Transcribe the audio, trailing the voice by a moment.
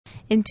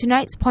In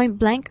tonight's Point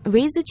Blank,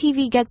 Razor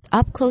TV gets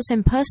up close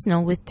and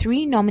personal with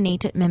 3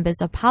 nominated members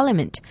of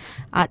Parliament: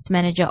 Arts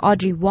Manager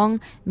Audrey Wong,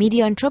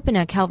 media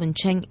entrepreneur Calvin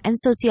Cheng, and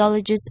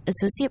sociologist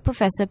Associate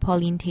Professor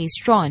Paulin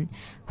Straughan.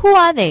 Who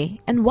are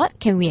they, and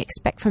what can we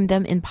expect from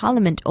them in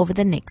Parliament over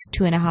the next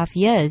 2.5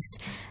 years?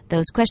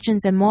 Those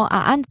questions and more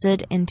are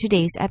answered in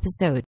today's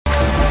episode.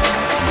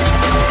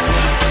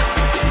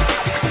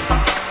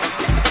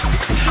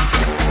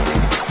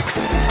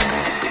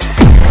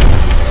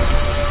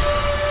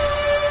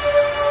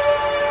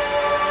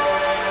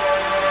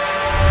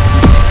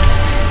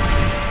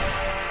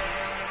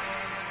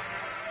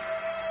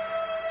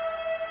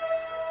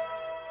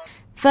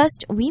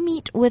 First, we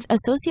meet with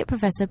Associate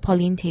Professor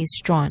Paulin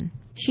Straughan.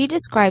 She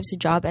describes the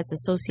job as a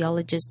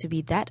sociologist to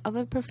be that of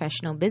a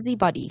professional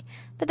busybody,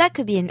 but that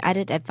could be an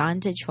added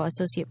advantage for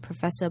Associate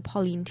Professor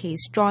Paulin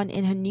Straughan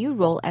in her new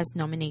role as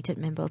nominated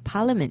Member of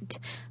Parliament.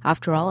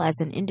 After all, as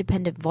an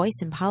independent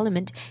voice in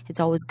Parliament, it's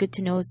always good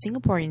to know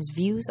Singaporeans'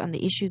 views on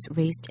the issues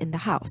raised in the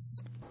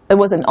House. It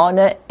was an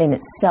honour in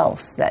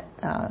itself that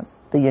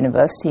the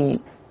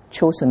university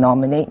chose to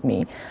nominate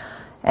me,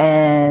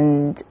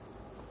 and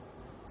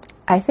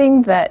I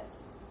think that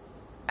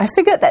I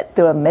figured that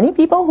there were many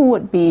people who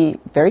would be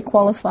very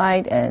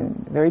qualified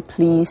and very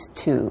pleased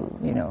to,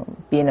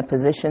 be in a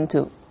position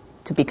to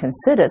be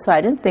considered. So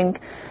I didn't think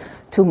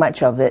too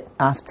much of it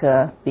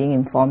after being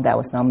informed that I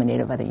was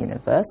nominated by the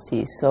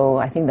university. So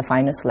I think the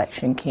final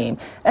selection came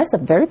as a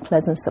very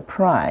pleasant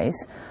surprise,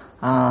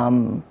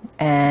 and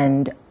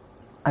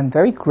I'm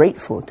very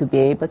grateful to be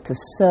able to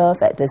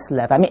serve at this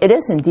level. I mean, it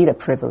is indeed a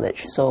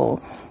privilege.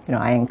 So,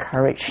 I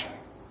encourage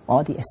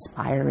all the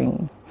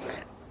aspiring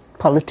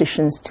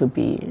politicians to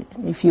be,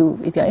 if you're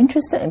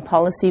interested in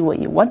policy, what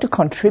you want to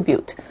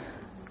contribute,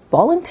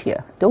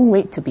 volunteer. Don't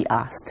wait to be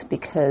asked,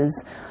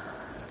 because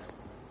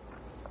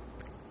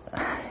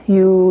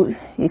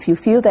if you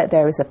feel that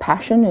there is a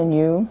passion in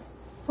you,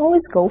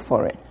 always go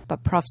for it.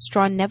 But Prof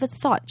Straughan never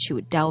thought she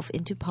would delve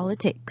into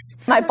politics.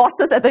 My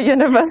bosses at the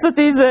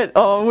university said,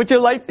 "Oh, would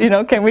you like,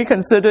 can we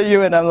consider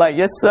you?" And I'm like,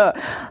 "Yes, sir,"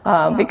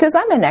 because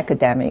I'm an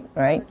academic,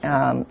 right?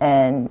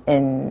 And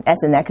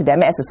as an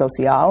academic, as a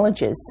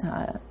sociologist,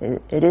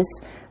 it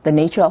is the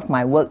nature of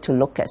my work to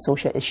look at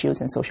social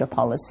issues and social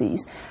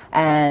policies.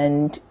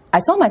 And I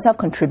saw myself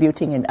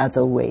contributing in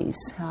other ways.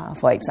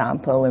 For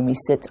example, when we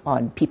sit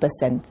on people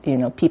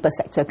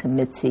sector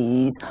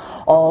committees,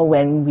 or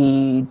when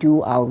we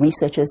do our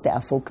researches that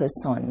are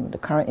focused on the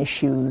current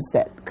issues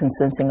that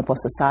concern Singapore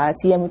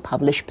society, and we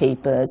publish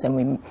papers, and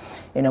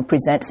we,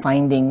 present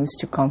findings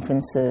to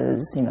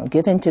conferences,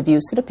 give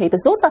interviews to the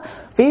papers. Those are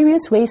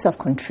various ways of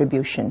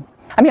contribution.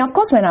 I mean, of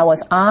course, when I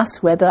was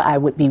asked whether I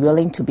would be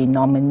willing to be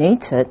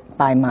nominated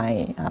by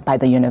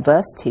the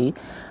university,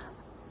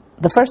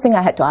 the first thing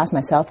I had to ask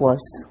myself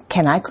was,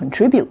 can I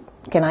contribute?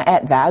 Can I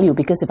add value?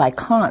 Because if I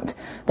can't,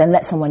 then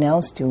let someone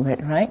else do it,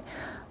 right?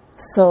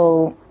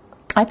 So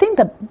I think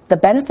the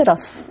benefit of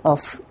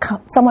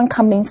someone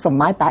coming from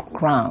my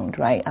background,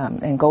 right,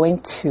 and going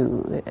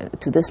to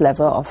this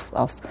level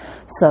of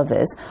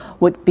service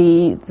would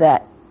be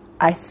that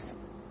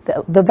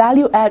the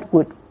value add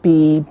would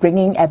be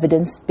bringing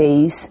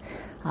evidence-based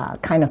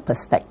kind of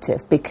perspective,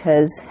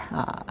 because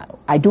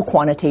I do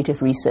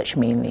quantitative research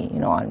mainly,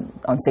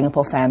 on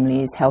Singapore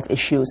families, health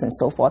issues, and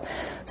so forth.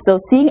 So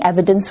seeing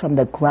evidence from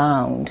the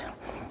ground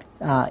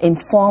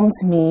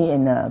informs me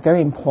in a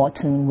very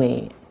important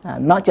way,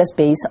 not just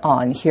based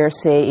on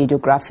hearsay,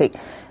 idiographic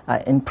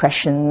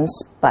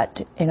impressions,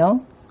 but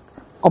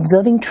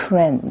observing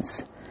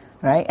trends,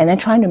 right, and then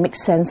trying to make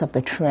sense of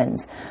the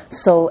trends.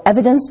 So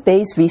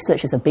evidence-based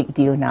research is a big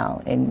deal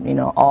now in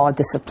all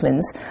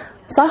disciplines.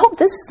 So I hope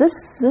this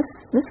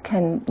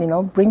can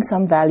bring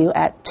some value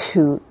add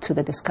to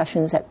the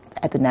discussions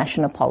at the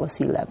national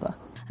policy level.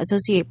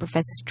 Associate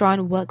Professor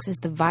Straughan works as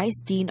the Vice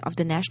Dean of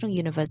the National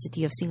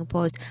University of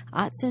Singapore's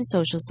Arts and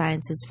Social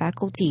Sciences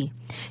Faculty.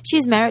 She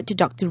is married to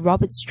Dr.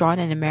 Robert Straughan,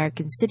 an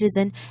American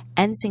citizen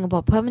and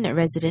Singapore permanent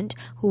resident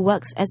who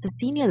works as a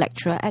senior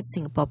lecturer at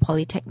Singapore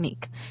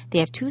Polytechnic. They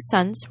have 2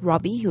 sons,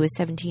 Robbie, who is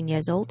 17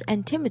 years old,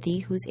 and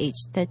Timothy, who is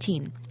aged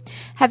 13.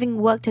 Having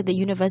worked at the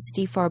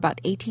university for about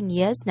 18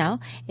 years now,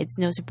 it's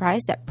no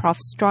surprise that Prof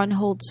Straughan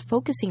holds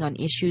focusing on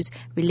issues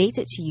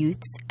related to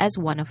youths as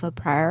one of her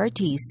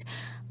priorities.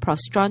 Prof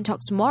Straughan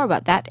talks more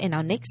about that in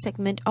our next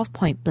segment of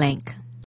Point Blank.